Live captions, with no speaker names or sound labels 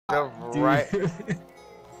They're right.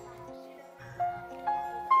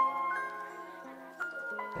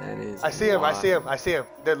 That is I see him. I wild. see him. I see him.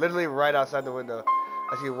 They're literally right outside the window.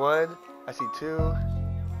 I see one. I see two. All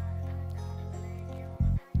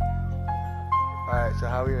right. So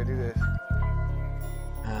how are we gonna do this?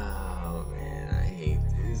 Oh man, I hate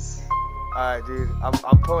this. All right, dude. I'm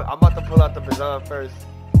about to pull out the baton first.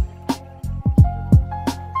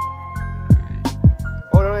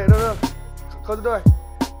 Oh no, wait, no. Close the door.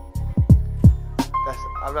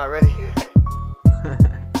 I'm not ready.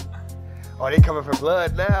 Oh, they coming for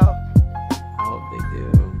blood now. I hope they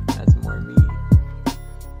do. That's more meat.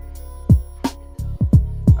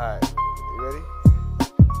 Alright, you ready?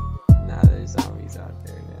 Nah, there's zombies out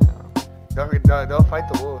there now. Don't fight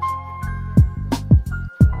the wolves.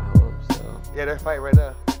 I hope so. Yeah, they're fighting right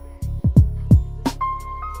now.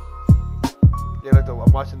 Yeah, look,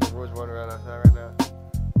 I'm watching the wolves run around outside right now.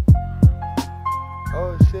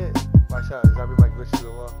 Oh shit. Watch out, the zombie might glitch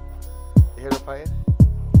through the wall. You hear them fighting?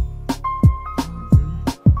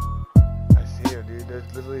 I see him, dude. There's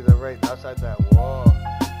literally the right outside that wall.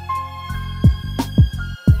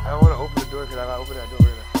 I don't want to open the door because if I open that door, we're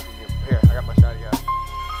gonna fucking get. Here, I got my shotty out.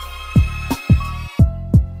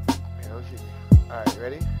 Hey, don't shoot me. Alright, you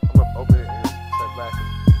ready? I'm gonna open it and just start blasting.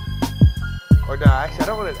 Or nah, actually, I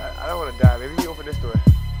don't want to die. Maybe you open this door.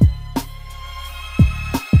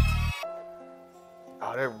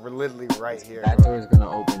 Oh, they're literally right here. That door is gonna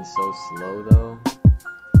open so slow though.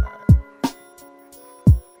 Alright.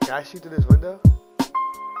 Can I shoot through this window?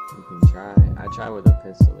 You can try. I try with a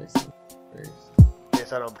pistol or something first. Yeah,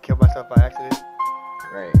 so I don't kill myself by accident.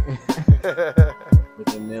 Right.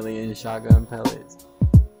 With a million shotgun pellets.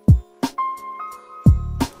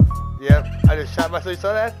 Yep, I just shot myself. You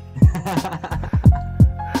saw that?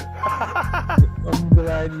 I'm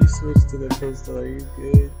glad you switched to the pistol. Are you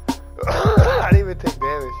good? I didn't even take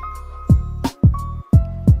damage.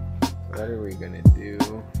 What are we gonna do?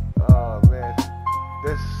 Oh man,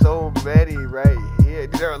 there's so many right here.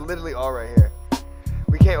 Dude, they're literally all right here.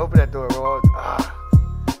 We can't open that door. We're all.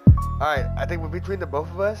 Alright, I think between the both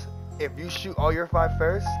of us, if you shoot all your 5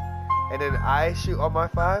 first, and then I shoot all my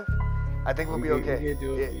 5, I think we'll be okay. We can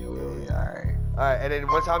do it. Yeah. Alright. Alright, and then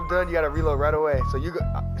once I'm done, you gotta reload right away. So you go.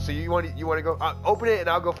 So you want to go? Open it, and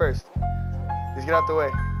I'll go first. Just get out the way.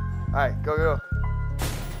 Alright, go.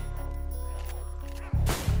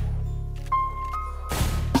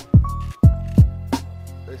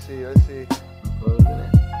 Let's see. I'm closing it.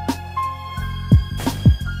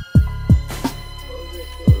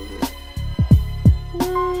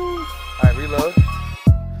 Alright, reload.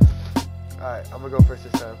 Alright, I'm gonna go first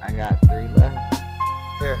this time. I got 3 left.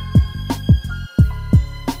 Here.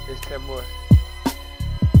 There's 10 more.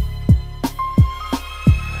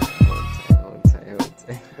 Hold tight.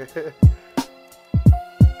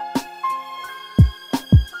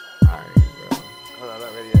 Alright, bro. Hold on, I'm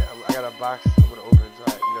not ready yet. I got a box. I'm gonna open it. So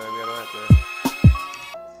you know what I mean? I don't have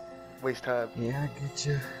to waste time. Yeah, I get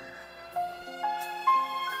you.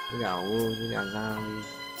 We got wolves, we got zombies.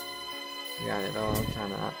 We got it all. I'm trying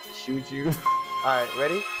to shoot you. Alright,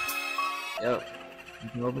 ready? Yep. You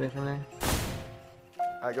can open it from there?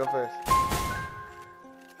 Alright, go first.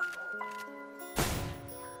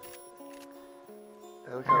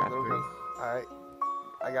 Let me come. Alright.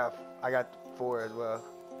 I got 4 as well.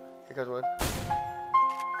 Here comes one.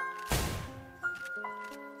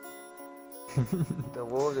 The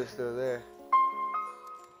wolves are still there.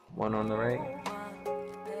 One on the right.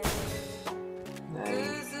 Nice.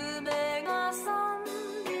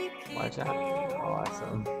 Watch out.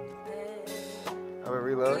 Awesome. I'm gonna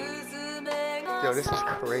reload. Yo, this is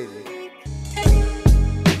crazy.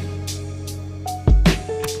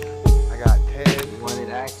 I got 10. You wanted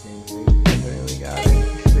action, dude. We definitely got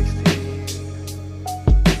it. 16.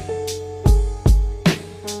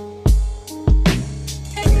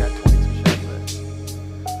 I got 22 shots left.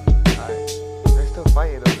 Alright. They're still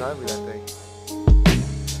fighting those zombies, I think.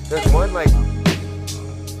 There's one right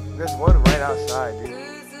outside, dude.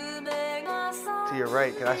 To your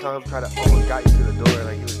right, cause I saw him try to almost got you through the door,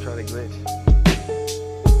 like he was trying to glitch.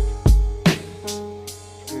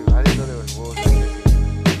 Dude, I didn't know there was wolves in this.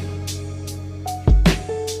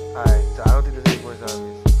 Alright, so I don't think there's any more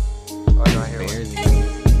zombies. Oh no, I hear one.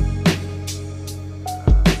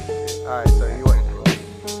 Alright, so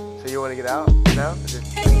you want to get out now?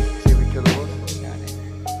 Just see if we kill the wolves?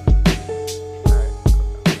 Alright.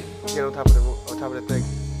 Get on top of the thing.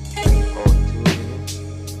 Oh, 2 over here.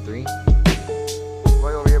 3.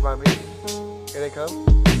 One over here by me. Here they come.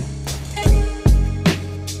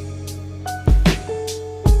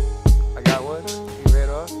 I got one. He ran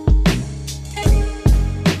off.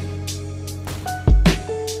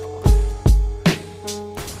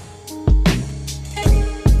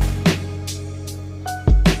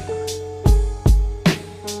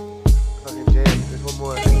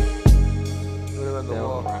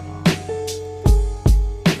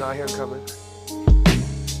 hear him coming.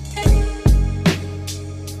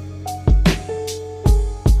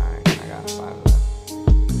 Alright, I got 5 left.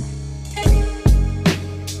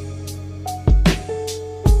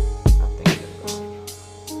 I think they're going.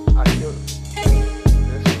 I killed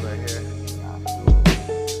this one right here.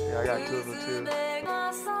 Yeah, I got 2 of them too.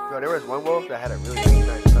 Yo, there was one wolf that had a really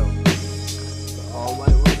nice pelt. The all white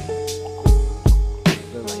one?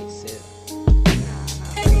 Look like Sid. Nah.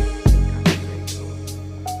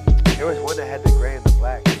 There was one that had the gray and the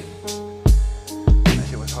black. That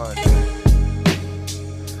shit was hard. I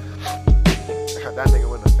shot that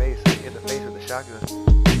nigga in the face with the shotgun.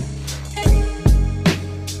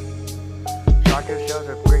 Shotgun shells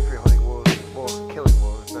are great for hunting wolves. Well, killing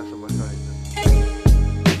wolves, not so much hunting them.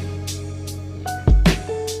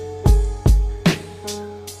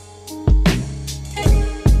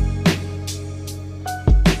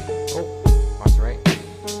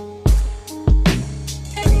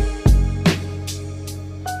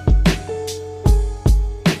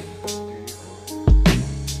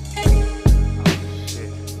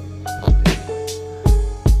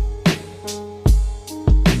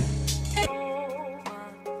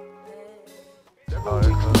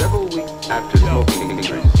 Several weeks after smoking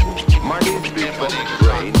Marty's big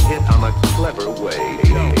brain hit on a clever way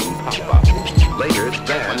to pop-up. Later,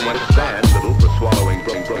 Stan went bad little for swallowing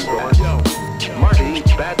Marty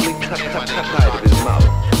badly cut side of his mouth,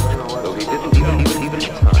 though he didn't even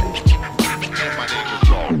time.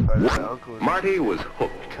 Marty was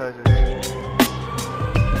hooked. They're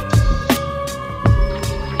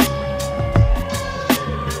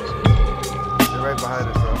right behind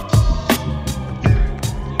us, bro.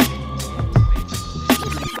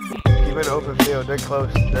 Keep in the open field. They're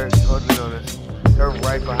close. They're holding on us. They're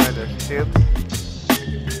right behind us. You see them?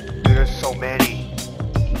 Dude, there's so many.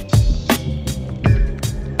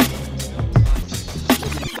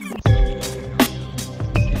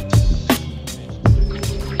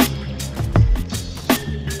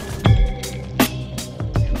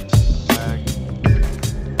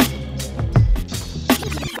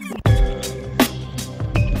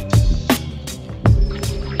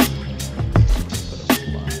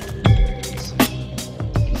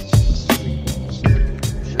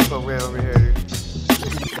 Way over here, dude.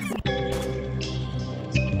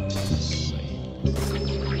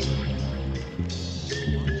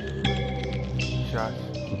 Shots.